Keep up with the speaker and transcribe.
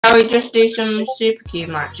shall we just do some Super Cube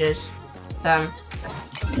matches then?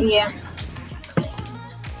 Yeah.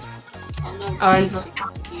 I'm but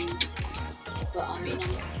I mean, I'm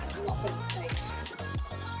not going to take.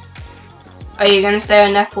 Are you going to stay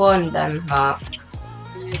on F1 then, Mark?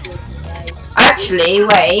 Actually,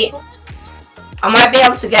 wait. I might be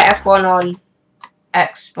able to get F1 on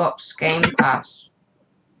Xbox Game Pass.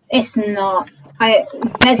 It's not.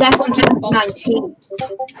 There's F1 2019,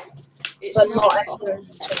 but not F1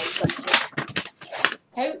 2020.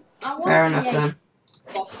 Fair enough then.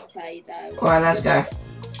 Boss K though. Alright, let's go.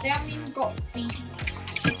 They haven't even got feet.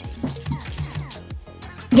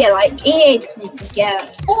 Yeah, like EA just needs to get it.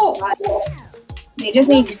 Oh! Like, they just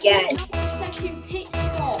need to get it. Second pit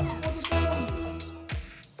stop. What a point.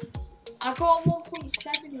 I got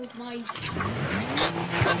 1.7 with my.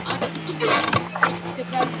 I could the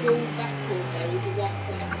Red Bull record there with the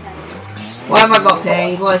 1.7. What have I got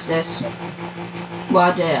pinged? What is this?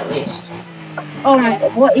 Well, I did at least. Oh my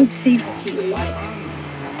god, what is Super Cube like?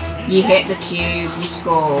 You hit the cube, you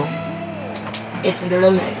score. It's a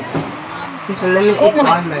limited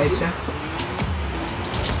time mode.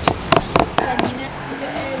 Then you know the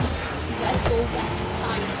Red Bull best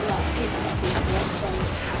time for that pit stop is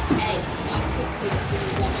 1.8. I could do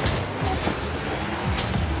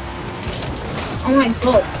 1.7. Oh my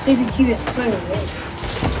god, Super Cube is so weird.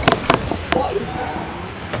 What is that?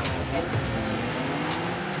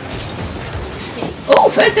 Oh,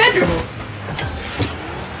 first air dribble!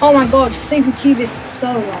 Oh my god, Super Cube is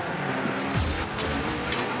so long.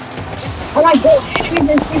 Oh my god,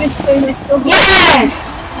 Super Cube is so messed up.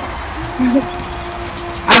 Yes!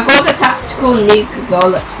 I've got the tactical nuke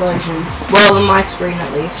goal explosion. Well, on my screen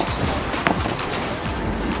at least.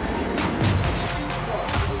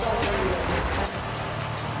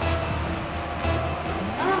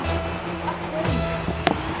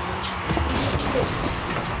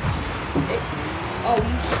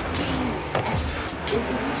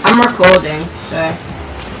 I'm recording, so.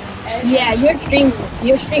 Yeah, your stream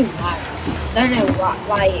lags. Don't know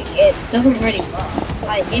why it doesn't really work.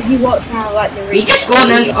 Like if you watch one of like the You just got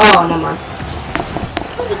no. Oh, no man.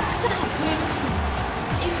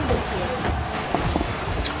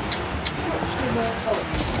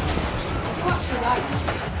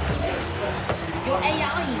 Your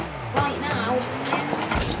AI right now.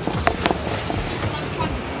 I'm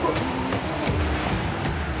trying to put.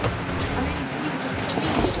 And then you just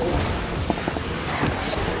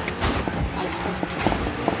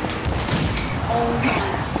oh my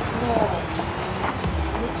god.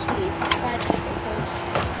 Literally,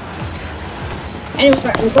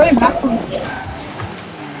 anyway, we're going back on it.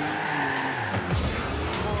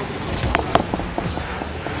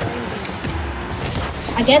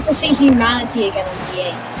 I get to see humanity again on the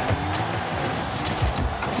 8th.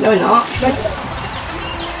 No, not.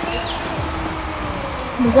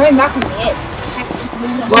 We're going back on the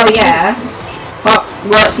 8th. Well, yeah. But,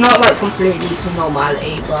 well, it's not like completely to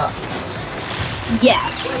normality, but. Yeah.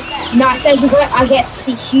 No, I said I get to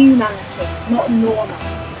see humanity, not normality.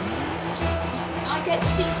 I get to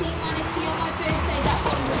see humanity on my birthday, that's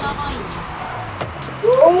on the 9th.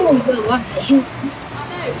 Oh, you're lucky. I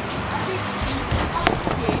know. I think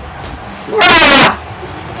last year, Rah! it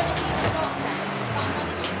was going to be the lockdown, but I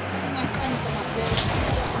managed to see my friends on my birthday.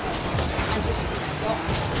 I just stopped.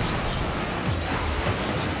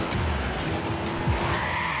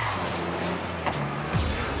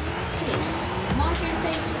 My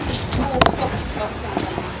birthday is going to be more lockdown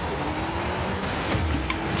than my sister.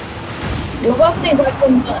 Your birthday is like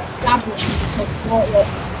one of the establishment of what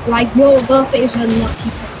like your birthday is when lucky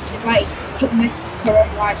it's like the most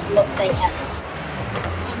coronavirus lockday ever.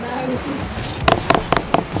 I know.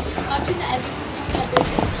 Just imagine that everyone on their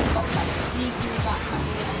birthdays has got like sneaking back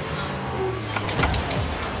having it on the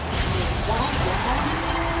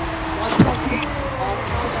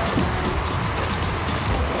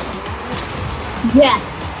 9th. Yeah.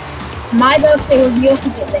 My birthday was the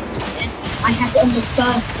opposite this year. I had it on the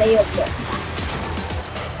first day of lockdown.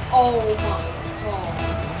 Oh my god.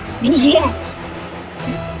 Yes.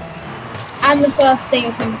 And the first day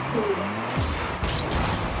of homeschooling.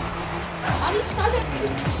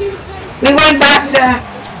 We went back to.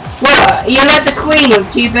 What? You let the Queen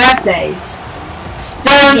of 2 birthdays.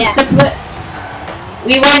 Yeah.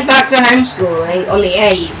 We went back to homeschooling on the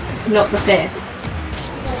 8th, not the 5th.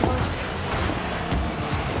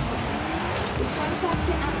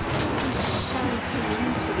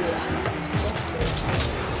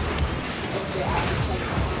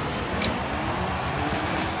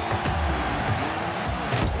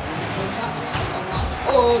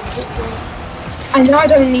 Oh, I know I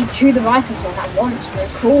don't need 2 devices on at once to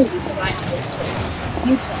record because I have this.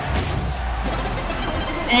 computer.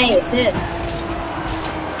 Hey, it's it.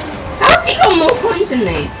 How's he got more points than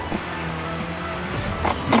me?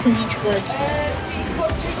 Because he's good.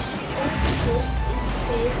 Because it's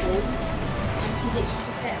clear balls, and he literally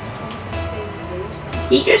just gets constantly clearing balls.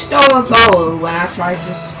 He just stole a goal when I tried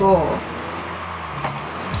to score.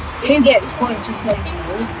 Who gets points and He playing was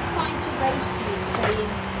balls? trying to roast me, saying,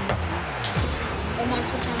 "Oh my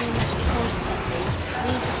God, how many points at me?"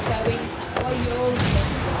 Me just going, "Oh, you're always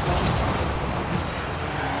getting the points."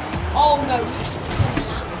 Oh no, he's just gonna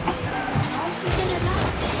laugh at me. How's he gonna laugh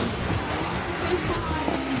at me? It's the first time I've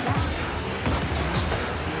been back.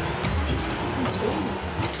 It's season 2.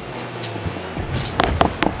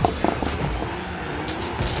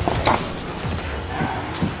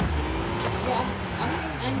 Yeah, I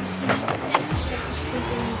think MC needs to check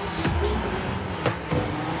something with the stream.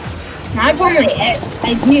 I got my X. I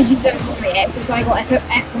usually don't got my Xbox, so I got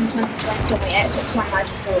F1 2020 on my Xbox, so I might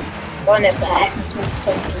just go run it for F1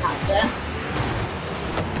 2020 and that's it.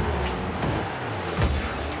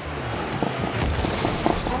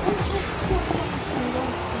 I want to test what I want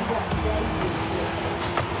to see what they do to it.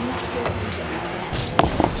 I'm not sure if I'm getting that.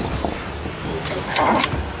 Because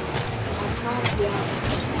I can't be asked.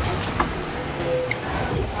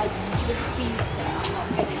 It's like the FIFA, I'm not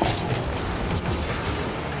gonna get it.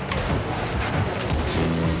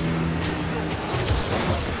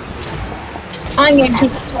 I'm going to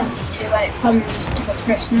keep it 22 when it comes for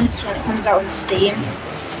Christmas, when it comes out on Steam.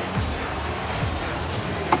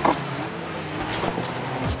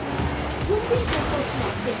 Some people are pushing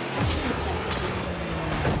up 50%.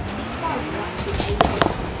 These guys are actually ages.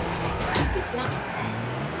 It's not.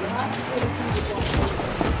 You have to really think of what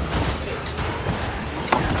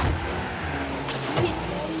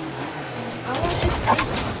I want to see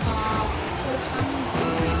so how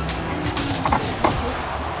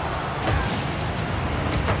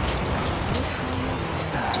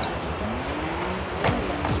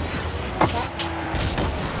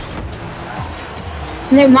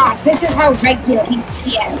No, Mark, this is how regular people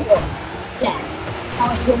see F1. Death. How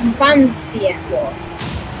F1 fans see F1.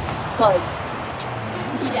 Fun.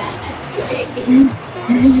 yeah, it is.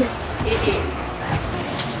 It is.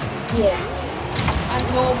 Yeah. And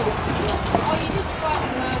normal people. Oh, you just got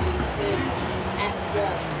Madison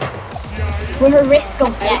F1. With a risk of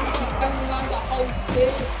He's death. going around the whole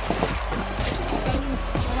circuit. He's going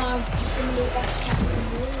around some of the best tracks in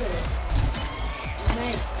the world.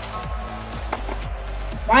 Mate.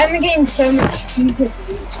 Why am I getting so much stupid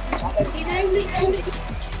views? You know, literally,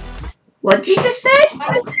 What did you just say?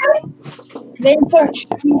 Getting so much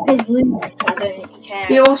stupid losers, I don't really care.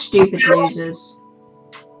 You're all stupid losers.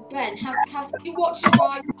 Ben, have you watched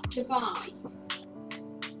Drive to Survive?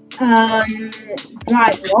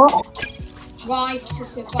 Right, what? Drive to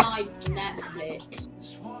Survive on Netflix.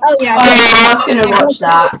 Oh yeah. Oh, I was gonna watch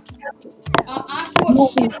that. I've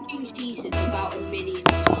watched 16 seasons about 1 million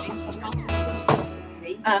times. I'm not until season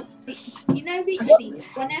 3. You know, literally,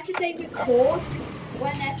 whenever they record,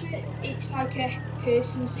 whenever it's like a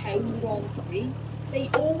person's home Grand Prix, they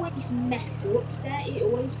always mess up there. It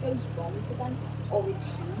always goes wrong for them or the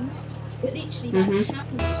teams. But literally, like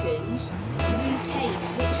Hamilton's, the UK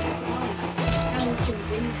is literally fine. Hamilton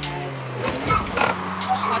wins there.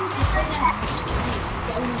 Like, he's been there he's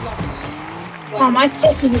only lost. Oh, my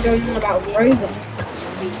sisters are going on about Rover.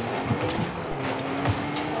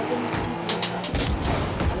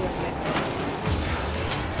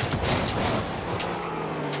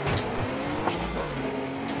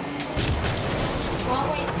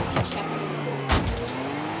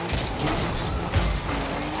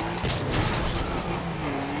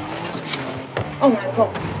 Oh my god.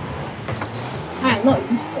 I am not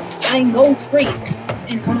used to this. I am gold 3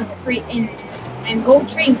 in one of the free in I'm gold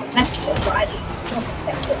 3 in competitive, but I don't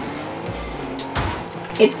competitive.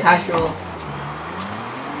 It's casual.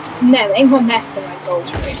 No, in competitive I'm gold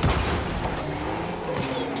 3.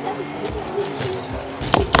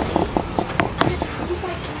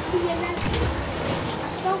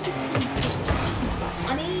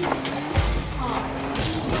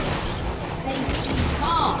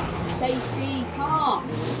 Safety car.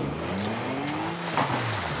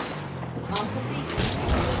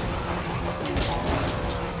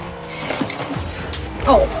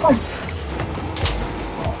 Oh, come.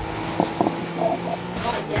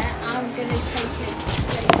 Right, yeah, I'm gonna take it.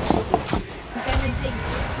 I'm gonna take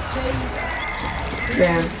Joe.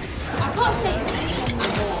 Yeah. I can't say his name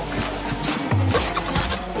anymore. I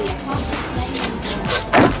can't say his name anymore.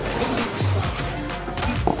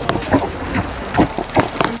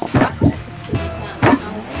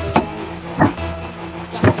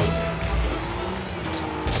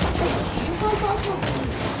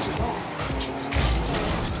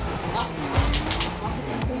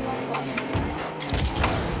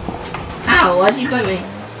 Ow, why'd you bite me?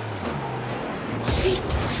 See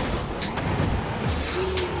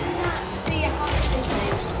how this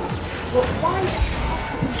name. But why the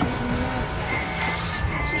heck?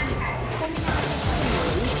 See, coming out of the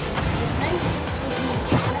his name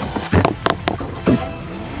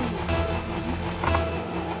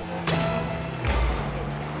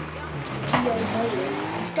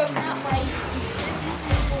he's going that way. He's turning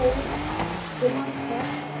to the ball.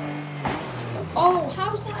 Oh,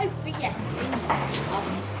 how's that a VSC?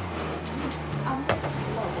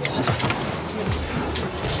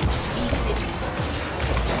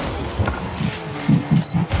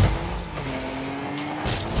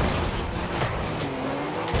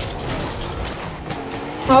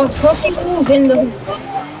 Oh, crossing balls in doesn't work.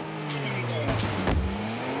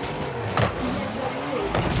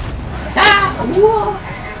 Ah! Whoa!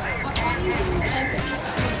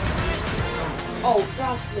 Oh,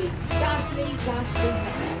 Gasly.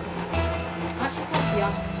 Actually, can't be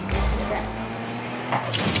asked to get that.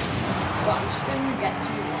 But I'm just going to get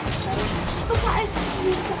through that. Look at it.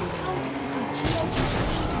 It's like counting to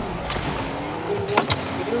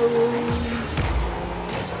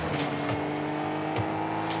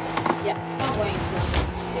yeah, I'm waiting to watch that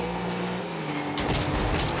stick.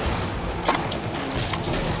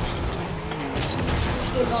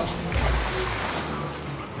 Still got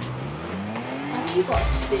have you got a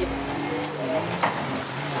stick?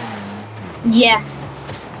 Yeah.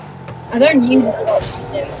 I don't use it a lot to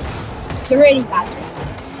do it. It's a really bad one.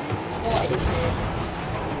 What is it?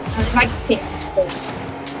 It's like 50 quid.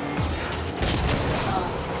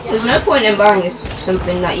 There's no point in buying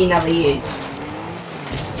something that you never use.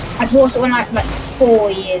 I bought it when I like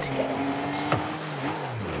 4 years ago.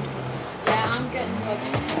 Yeah, I'm getting the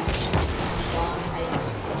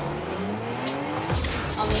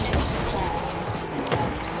I mean, it's fair.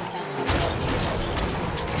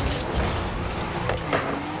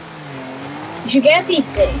 You should get a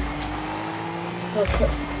PC.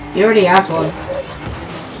 He already has one. Do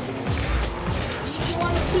you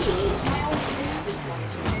want to see it? It's my old sister's one.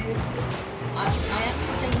 I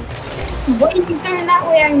accidentally... What are you doing that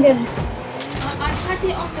way, Angus? I had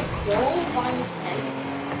it on the floor by mistake.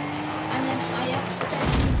 And then I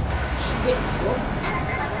accidentally tripped up and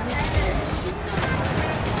fell on it.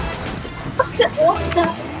 What the?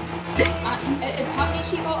 Apparently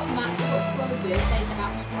she got a MacBook for her birthday,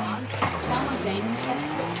 that's fine. So my gaming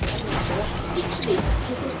software literally,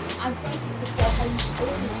 because I broke it before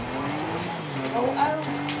homeschooling started. Oh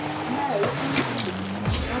no.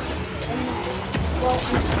 Well, I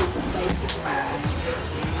didn't break it.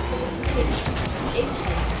 It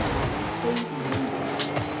takes so you can do that.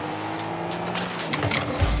 I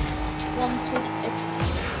just wanted it.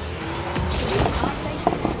 Actually, I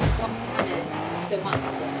basically wanted the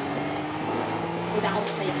MacBook without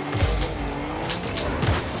paying for it.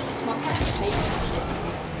 My parents paid for it.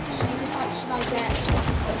 She was like, should I get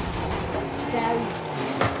a Dell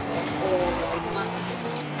or a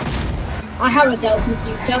MacBook? I have a Dell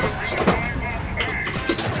computer.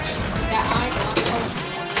 Yeah,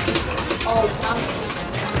 oh,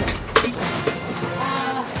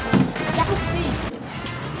 now that's me.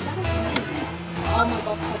 Oh my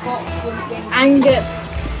god, I got something. Angus,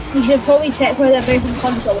 you should probably check where they're both in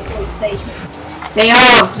console before you say something. They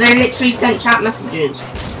are, because they literally sent chat messages.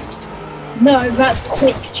 No, that's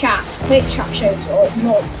quick chat. Quick chat shows, or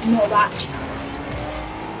not that chat.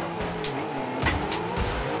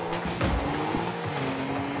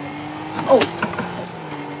 Oh.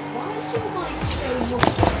 Why is your mic so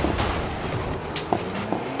much?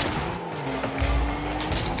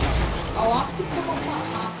 I'll have to come off at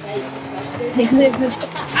half 8 because I still Because there's no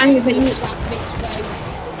Angus, but you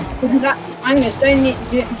because that Angus, do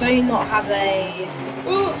you not have a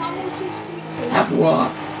oh, how much is coming to Have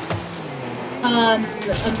what? a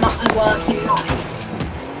working mic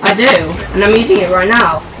I do, and I'm using it right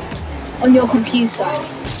now. on your computer?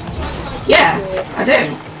 Yeah, I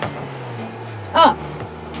do. Oh,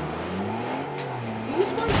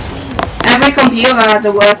 Use my team. Every computer has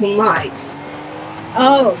a working mic.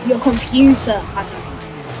 oh, your computer has a mic.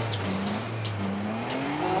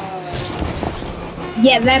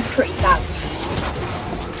 Yeah, they're pretty bad.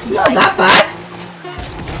 Not that bad.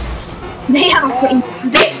 They are pretty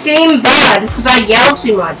bad. They seem bad because I yell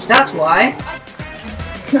too much, that's why.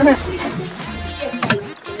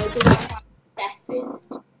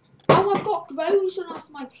 Oh, I've got Grozon as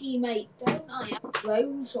my teammate, don't I? I have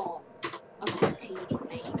Grozon as my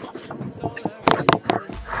teammate.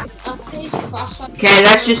 Okay,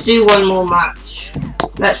 let's just do one more match.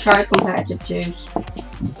 Let's try competitive twos.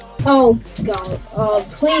 Oh god,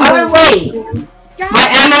 please. Oh wait, My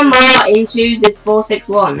MMR in twos is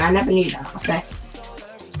 461. I never knew that. Okay.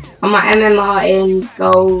 And my MMR in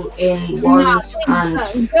gold in ones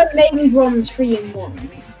and. Don't make me bronze 3 in 1.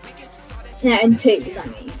 Yeah, in 2s, I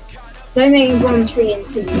mean. Don't make me bronze 3 in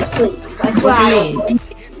 2s, please. I swear. What do you mean?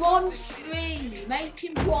 Bronze 3. Make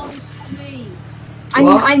him bronze 3.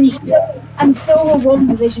 I'm silver 1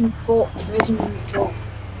 division 4. Division 4.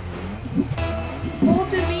 For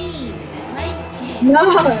the means, make him. No!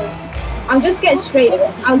 I'll just get straight.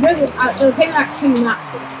 It'll take me like 2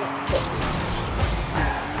 matches.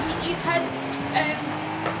 You can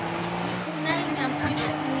name and post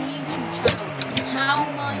it on your YouTube channel. How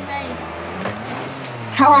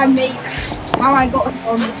How I got it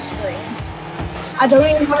on the screen. I don't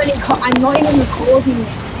even have any. I'm not even recording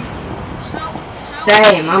this.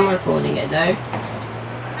 Same. I'm recording it though.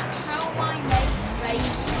 How I made Rage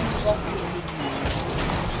Rocket League.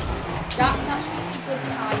 That's actually a good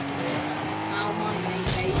title. How I made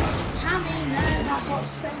Rage. Hammy, no, I've got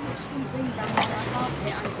so much free wind damage I can't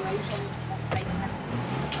hit and grows on this place.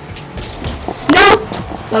 No!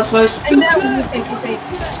 That's close. I know you think it's a.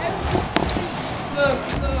 Look.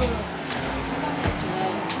 Come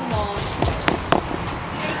on.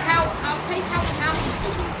 I'll take out Hammy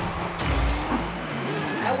for you.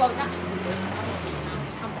 Oh, well, that was a good Hammy.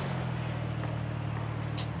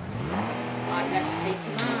 Right, let's take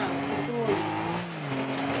him out for boys.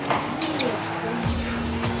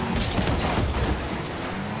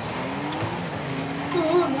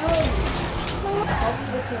 Oh, no.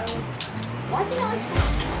 Why did I say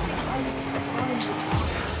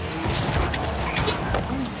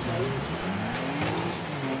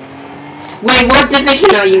Wait, what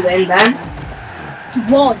division are you in, Ben?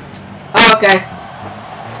 1. Oh, okay.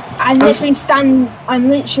 I'm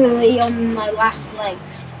literally on my last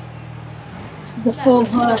legs. The 4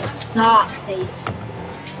 dark days.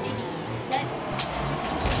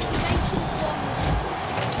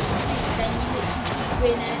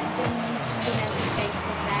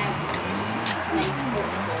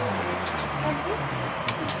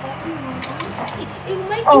 It'll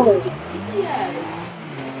make Oh. a good video.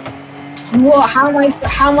 What?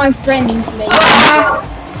 How my friends made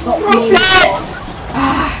got me.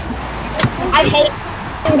 I hate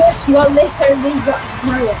this. You're literally got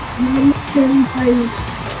through it. You're literally through it.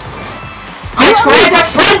 I'm trying to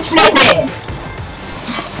front flip it!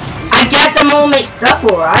 I get them all mixed up,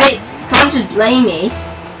 alright? Can't just blame me.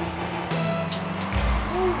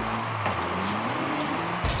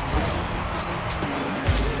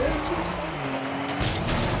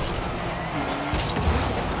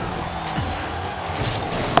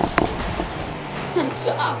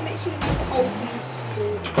 I've literally made the whole thing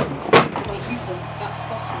still. Wait, that's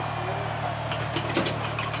possible.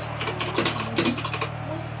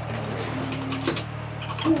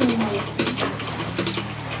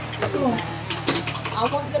 I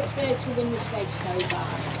want the player to win this race so bad.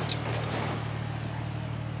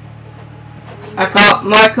 I can't,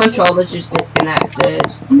 my controller's just disconnected.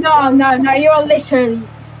 No, you're literally.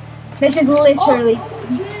 This is literally. Oh, the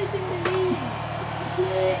player's in the lead. The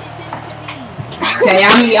player is in the lead. Okay,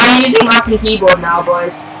 I'm using mouse and keyboard now,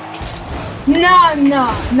 boys. No,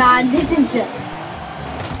 this is just.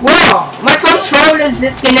 What? My controller's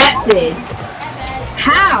disconnected.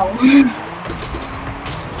 How?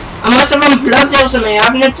 I must have unplugged it or something. I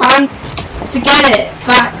haven't had time to get it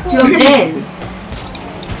back plugged in.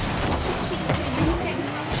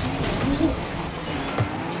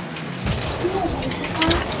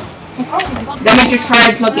 Let me just try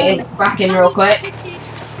and plug it in, back in real quick.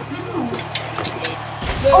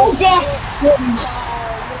 Oh yeah!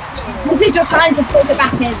 This is your time to plug it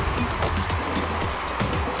back in.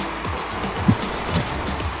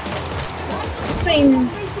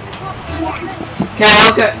 Seems. Okay,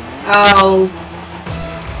 I'll go. Oh.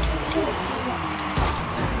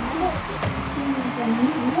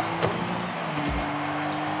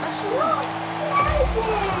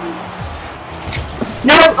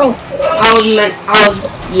 No! Oh!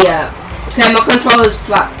 Yeah. Okay, my controller's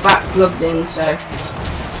back plugged in, so.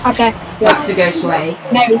 Okay. Back to go sway.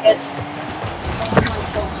 Very good.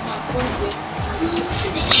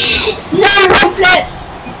 No, run flip!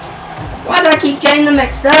 Why do I keep getting them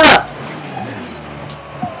mixed up?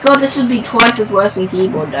 God, this would be twice as worse than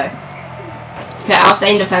keyboard though. Okay, I'll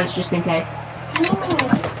stay in defense just in case.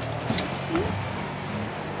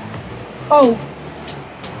 Oh.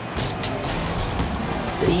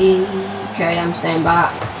 Okay, I'm staying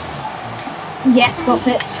back. Yes, got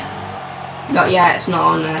it. Not yet, it's not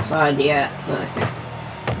on their side yet, but okay.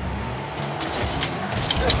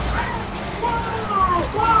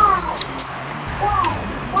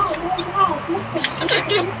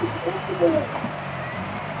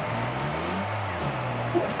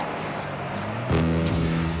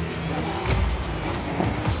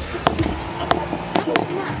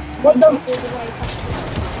 What the?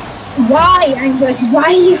 Why, Angus? Why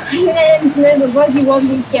are you putting it into this? It's like you want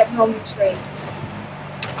me to get wrong straight.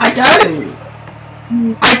 I don't.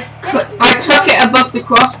 I took it above the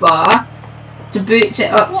crossbar to boot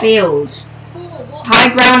it upfield. High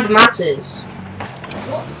ground matters.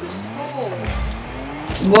 What's the score?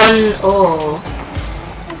 1-all.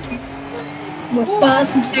 With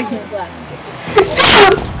 30 seconds left.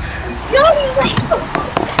 No, you whistled!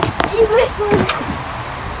 You whistled!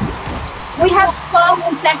 We had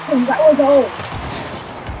 12 seconds, that was all.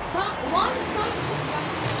 Why is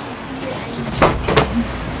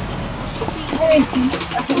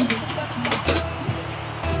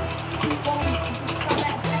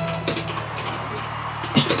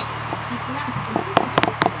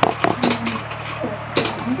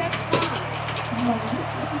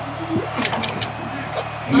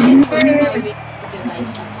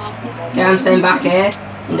Okay, I'm staying back here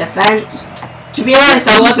in defence. To be honest,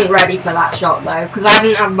 I wasn't ready for that shot though, because I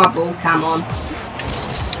didn't have my ball cam on.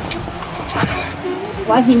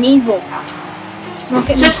 Why do you need ball cam?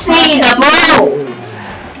 Just see the ball!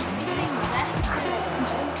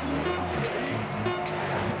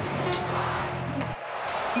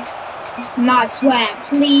 No, I swear,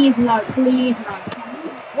 please no, please no.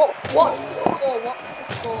 What's the score? What's the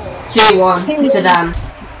score? 2-1 to them.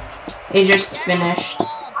 He just finished.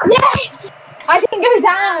 Yes! I didn't go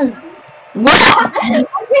down! What? I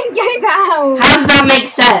didn't go down! How does that make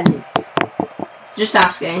sense? Just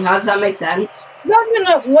asking, how does that make sense? No,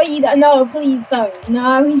 wait, no, please don't.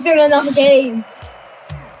 No, he's doing another game.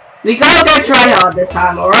 We gotta go try hard this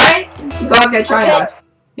time, alright? We gotta go try hard.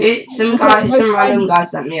 Some random guy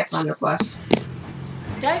sent me a friend request.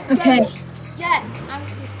 Don't go. Yeah,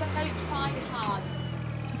 and just don't try hard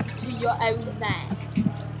to your own neck.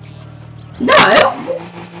 No.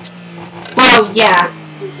 Well, yeah.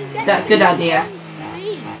 That's a good idea.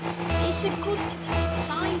 It's a good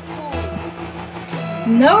title.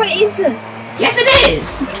 No, it isn't. Yes, it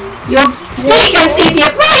is. You're can see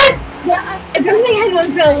your players. Yeah, I don't think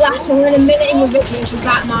anyone's gonna last more than a minute in your video with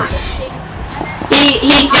that match.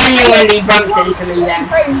 He genuinely bumped into me then.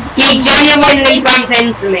 He genuinely bumped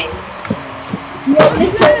into me. You're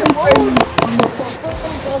literally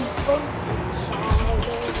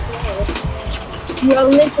You're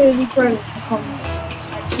literally thrown the content.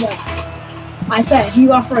 I swear. I swear,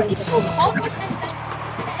 you are throwing the content.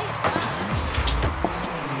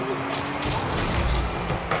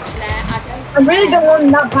 I really don't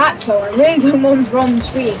want that back though. I really don't want bronze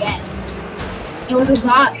 3 again. It was a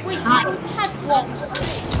dark time.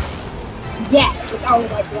 Yeah, I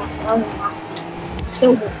was like that. I was last season.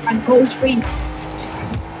 Silver and gold 3 now.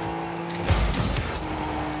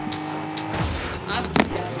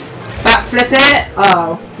 Backflip it?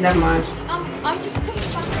 Oh, never mind. I'm just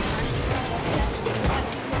putting back the hands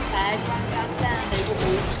down there and they were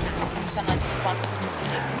all hands and I just wanted to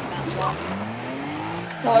pick that one.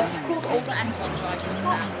 So I just called all the F1 drivers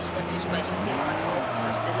clowns when they was basically my fault because I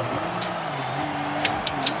still love them.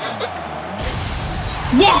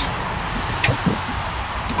 Yes!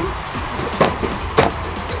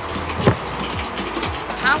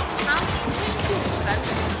 How do you change your phone?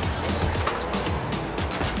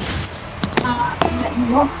 You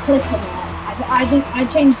lost click on it. I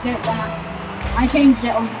changed it when I changed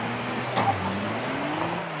it on.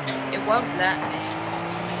 It won't let me.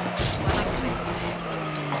 When I click on it, it won't.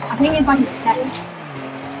 I think it's like a setting.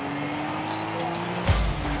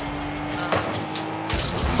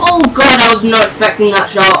 Oh god, I was not expecting that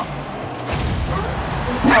shot.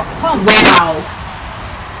 Oh, come Wow.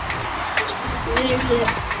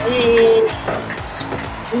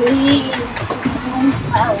 Please.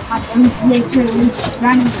 Well, I was literally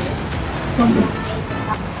stranded. Someone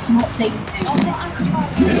not saying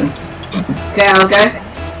anything. Okay, I'll go.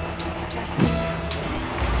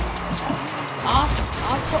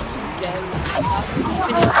 I've got to go. I have to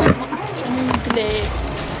finish my English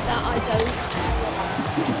that I don't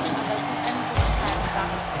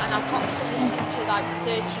and I've got to listen to like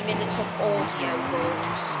 30 minutes of audio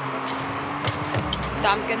books.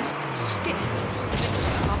 I'm gonna skip most of it because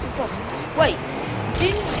I can't be bothered. Wait,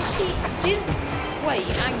 didn't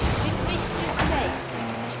Angus, didn't Miss just say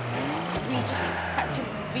we just had to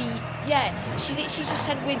she literally just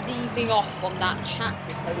said we're leaving off on that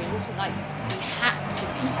chapter, so it wasn't like we had to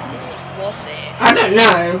read it, was it? I don't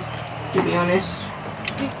know, to be honest.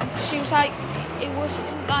 She was like, it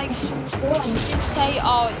wasn't like, she didn't say,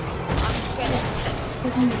 oh, I'm gonna test.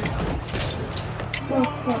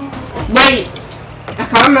 Wait, I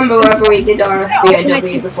can't remember whether we did our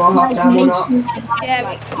SVOW before half time or not. Yeah,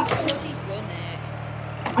 we already done it.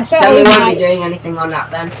 I Then we won't be doing anything on that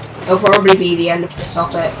then. It'll probably be the end of the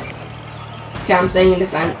topic. Okay, I'm staying in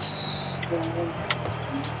defense.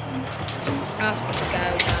 I have to go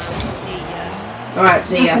now. See ya. Alright,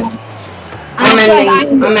 see ya. I'm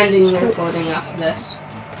ending the recording after this.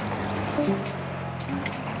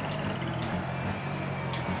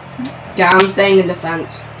 Yeah, I'm staying in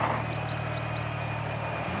defense.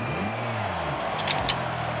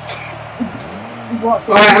 Alright,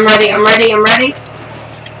 I'm ready. I'm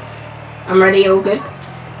ready, all good?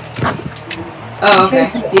 Oh, okay.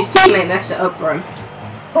 His teammate messed it up for him.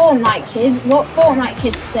 Fortnite kid? What Fortnite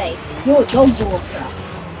kids say? You're dog water.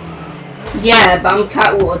 Yeah, but I'm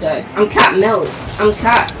cat water. I'm cat milk. I'm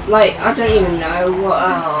cat, like, I don't even know what,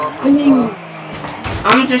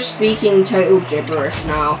 I'm just speaking total gibberish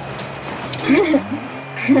now.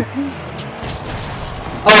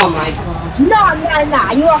 Oh my god. No,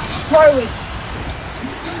 you are throwing.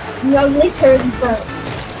 You are literally throwing.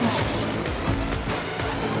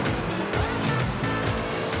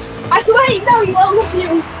 I swear, no, you are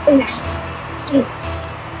literally throwing.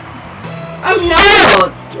 I'm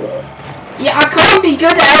not! Yeah, I can't be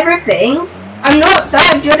good at everything. I'm not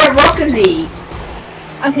that good at Rocket League.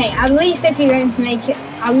 Okay, at least if you're going to make it,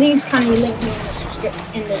 at least can you link me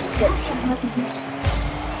in the description?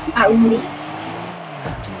 At least.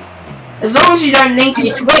 As long as you don't link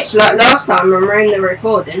your Twitch like last time when we're in the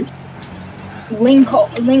recording. Link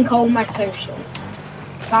all my socials.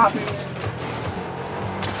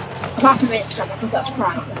 Apart from Instagram, because that's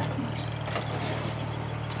private.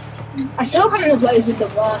 I still haven't uploaded the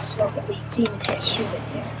worst Rocket League team in history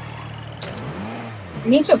video. I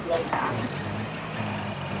need to upload that.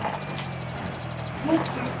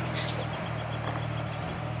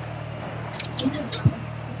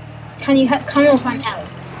 Can you come up and help?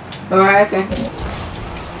 Alright, okay.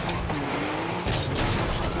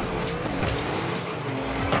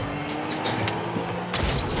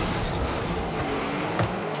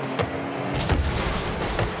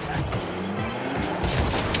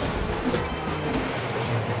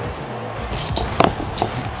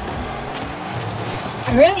 I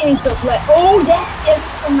really need to upload. Oh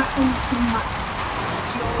yes, come back.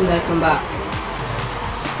 No, come back.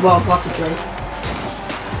 Well, possibly.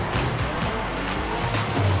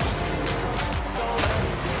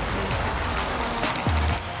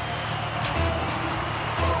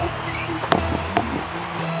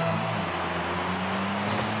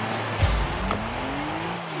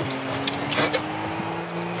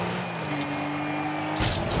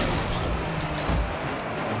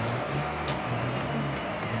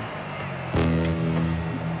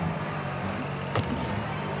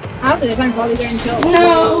 After this, I'm probably going to upload.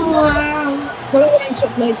 No! Probably going to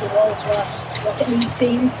upload the world's worst Rocket League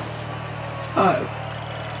team. Oh.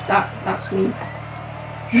 That's me.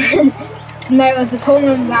 No, it was a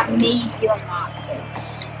tournament that made you unlock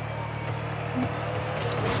this.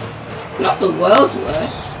 Not the world's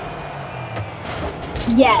worst.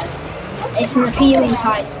 Yeah, it's an appealing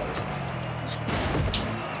title.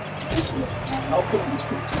 Oh,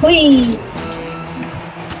 please!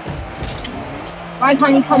 Why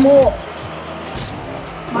can't you come up?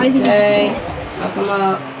 Why is he Okay, I'll come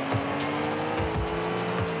up.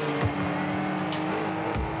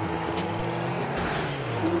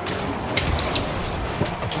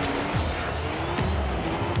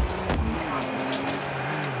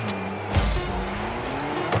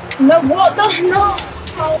 No, what the no?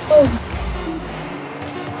 Oh.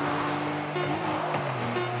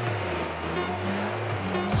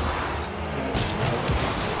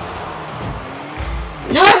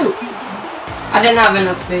 No! I didn't have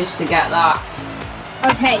enough boost to get that.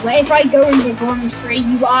 Okay, well if I go into bronze 3,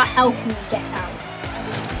 you are helping me get out.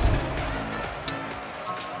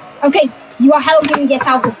 Okay, you are helping me get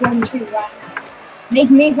out of bronze 3, right?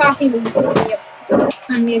 Make me party leader,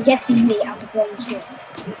 and you're getting me out of bronze 3.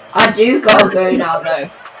 I do gotta go now though.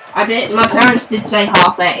 My parents did say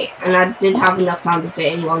 8:30, and I did have enough time to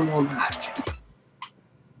fit in one more match.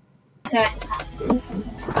 Okay.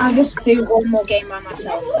 I'll just do one more game by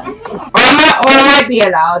myself then. Or I might be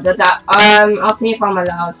allowed. I'll see if I'm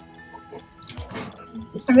allowed.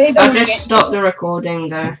 I really don't I'll just stop the recording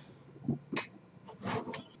though.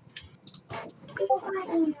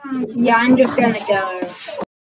 Yeah, I'm just gonna go.